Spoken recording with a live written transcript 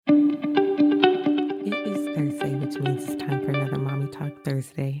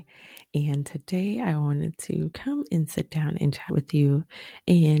Thursday, and today I wanted to come and sit down and chat with you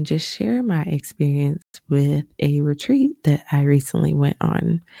and just share my experience with a retreat that I recently went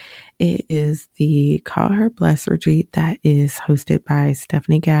on. It is the Call Her Blessed retreat that is hosted by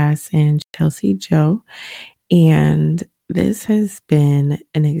Stephanie Gass and Chelsea Joe. And this has been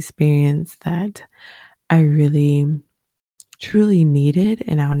an experience that I really truly needed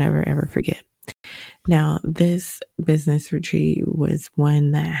and I'll never ever forget. Now, this business retreat was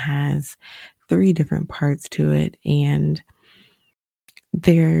one that has three different parts to it, and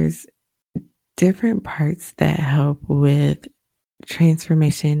there's different parts that help with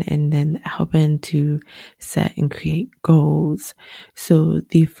transformation and then helping to set and create goals. So,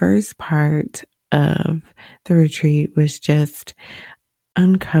 the first part of the retreat was just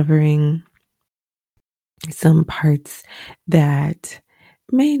uncovering some parts that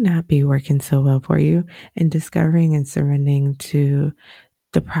may not be working so well for you and discovering and surrendering to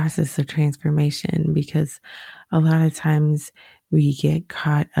the process of transformation, because a lot of times we get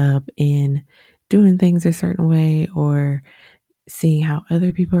caught up in doing things a certain way or seeing how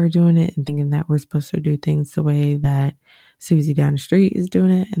other people are doing it and thinking that we're supposed to do things the way that Susie down the street is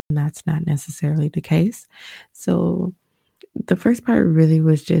doing it, and that's not necessarily the case. So the first part really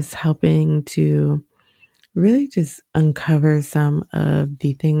was just helping to really just uncover some of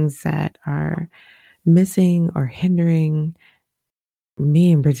the things that are missing or hindering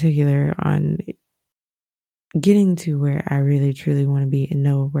me in particular on getting to where I really truly want to be and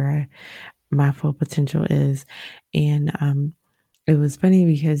know where my full potential is. And it was funny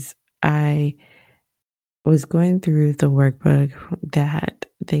because I was going through the workbook that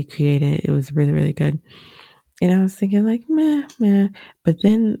they created. It was really, really good. And I was thinking like, meh, meh. But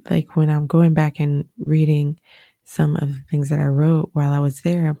then like when I'm going back and reading some of the things that I wrote while I was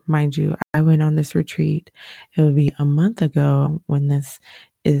there, mind you, I went on this retreat. It would be a month ago when this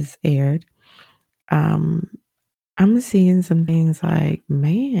is aired. Um, I'm seeing some things like,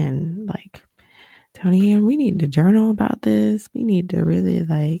 man, like Tony, and we need to journal about this. We need to really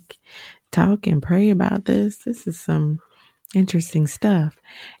like talk and pray about this. This is some interesting stuff.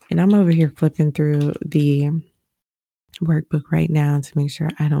 And I'm over here flipping through the workbook right now to make sure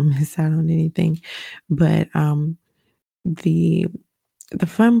I don't miss out on anything. But the the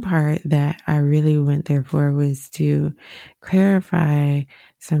fun part that I really went there for was to clarify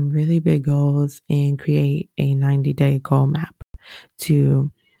some really big goals and create a 90-day goal map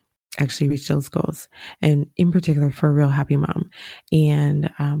to actually reach those goals, and in particular for Real Happy Mom.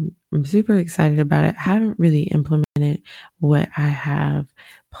 And I'm super excited about it. I haven't really implemented what I have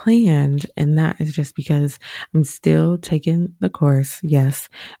planned, and that is just because I'm still taking the course. Yes,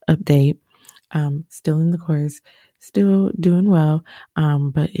 update. Still in the course, still doing well,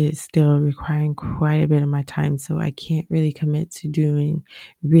 but it's still requiring quite a bit of my time. So I can't really commit to doing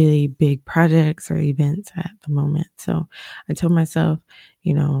really big projects or events at the moment. So I told myself,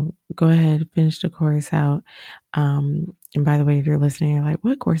 go ahead, finish the course out. And by the way, if you're listening, you're like,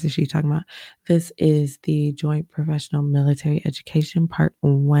 what course is she talking about? This is the Joint Professional Military Education Part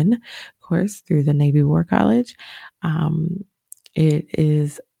 1 course through the Navy War College. It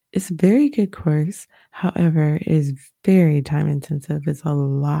is it's a very good course. However, it is very time intensive. It's a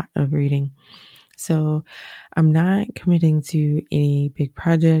lot of reading. So I'm not committing to any big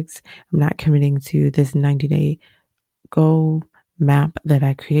projects. I'm not committing to this 90-day goal map that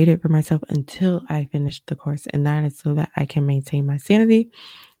I created for myself until I finish the course. And that is so that I can maintain my sanity,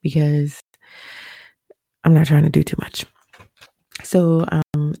 because I'm not trying to do too much. So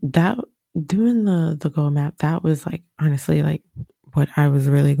that doing the goal map, that was like honestly like what I was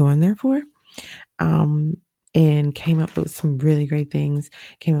really going there for. Um, and came up with some really great things,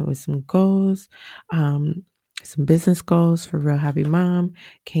 came up with some goals, some business goals for Real Happy Mom,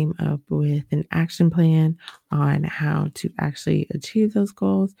 came up with an action plan on how to actually achieve those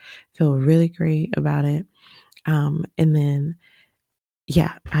goals, feel really great about it. And then,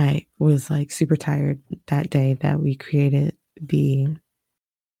 yeah, I was like super tired that day that we created the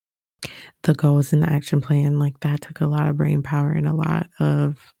goals and the action plan. Like that took a lot of brain power and a lot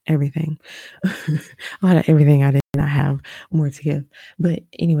of everything. A lot of everything. I did not have more to give. But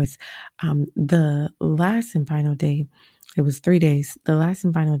anyways, the last and final day, it was 3 days. The last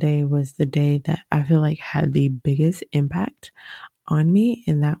and final day was the day that I feel like had the biggest impact on me.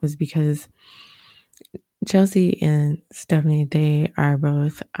 And that was because Chelsea and Stephanie, they are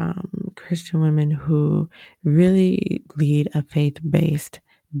both Christian women who really lead a faith-based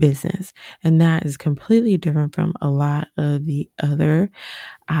business. And that is completely different from um, a lot of the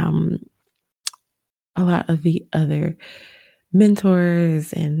other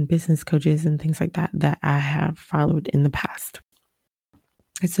mentors and business coaches and things like that that I have followed in the past.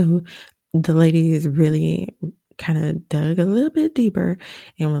 So the ladies really kind of dug a little bit deeper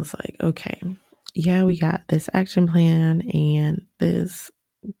and was like, okay, yeah, we got this action plan and this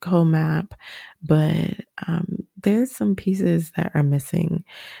goal map, but there's some pieces that are missing,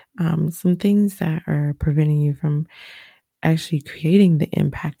 some things that are preventing you from actually creating the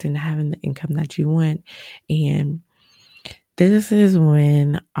impact and having the income that you want. And this is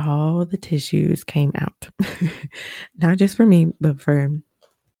when all the tissues came out, not just for me, but for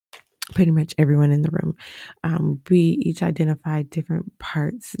pretty much everyone in the room. We each identified different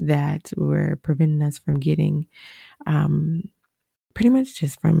parts that were preventing us from getting, um, pretty much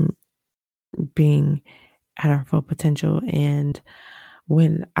just from being at our full potential. And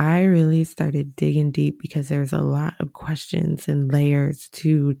when I really started digging deep, because there's a lot of questions and layers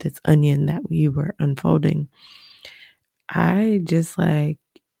to this onion that we were unfolding, I just like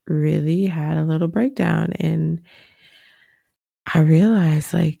really had a little breakdown and I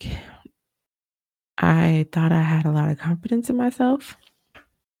realized like I thought I had a lot of confidence in myself.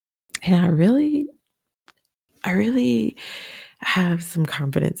 And I really have some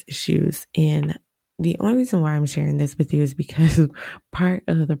confidence issues. And the only reason why I'm sharing this with you is because part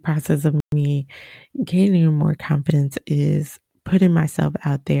of the process of me gaining more confidence is putting myself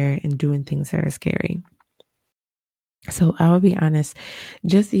out there and doing things that are scary. So I will be honest,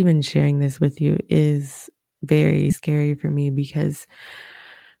 just even sharing this with you is very scary for me because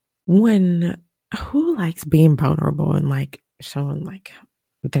when who likes being vulnerable and like showing like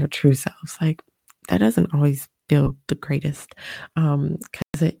their true selves? Like that doesn't always feel the greatest.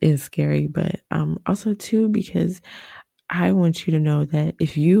 Because it is scary, but also too because I want you to know that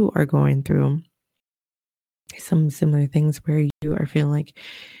if you are going through some similar things where you are feeling like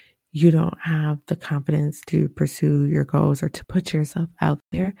you don't have the confidence to pursue your goals or to put yourself out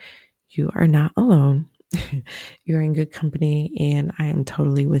there, you are not alone. You're in good company, and I am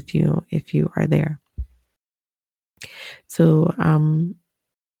totally with you if you are there. So,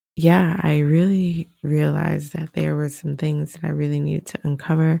 yeah, I really realized that there were some things that I really needed to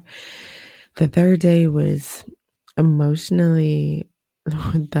uncover. The third day was emotionally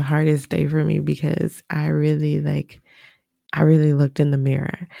the hardest day for me because I really looked in the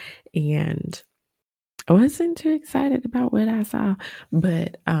mirror and I wasn't too excited about what I saw,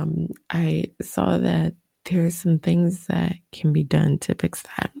 but I saw that there's some things that can be done to fix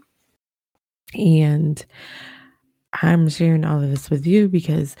that. And I'm sharing all of this with you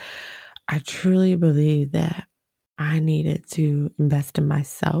because I truly believe that I needed to invest in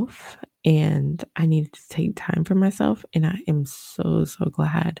myself and I needed to take time for myself. And I am so, so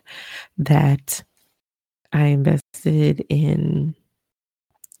glad that I invested in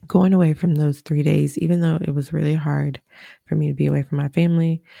going away from those 3 days, even though it was really hard for me to be away from my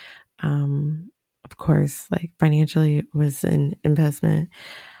family. Of course, like financially, it was an investment.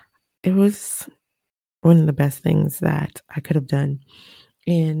 It was one of the best things that I could have done.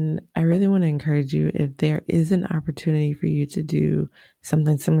 And I really want to encourage you if there is an opportunity for you to do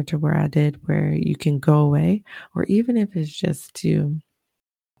something similar to where I did, where you can go away, or even if it's just to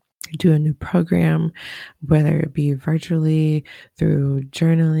do a new program, whether it be virtually, through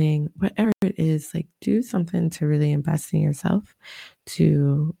journaling, whatever it is, like do something to really invest in yourself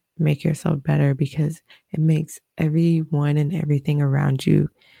to make yourself better because it makes everyone and everything around you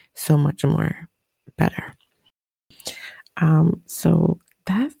so much more better. So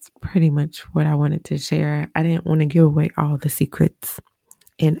that's pretty much what I wanted to share. I didn't want to give away all the secrets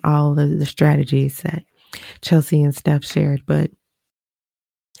and all of the strategies that Chelsea and Steph shared, but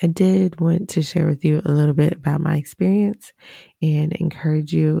I did want to share with you a little bit about my experience and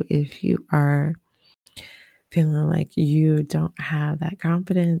encourage you if you are feeling like you don't have that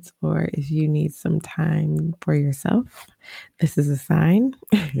confidence or if you need some time for yourself, this is a sign.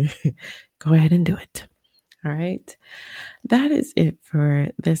 Go ahead and do it. All right. That is it for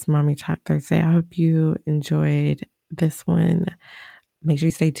this Mommy Talk Thursday. I hope you enjoyed this one. Make sure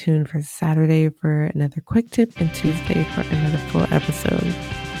you stay tuned for Saturday for another quick tip and Tuesday for another full episode.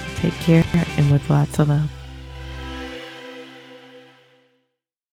 Take care and with lots of love.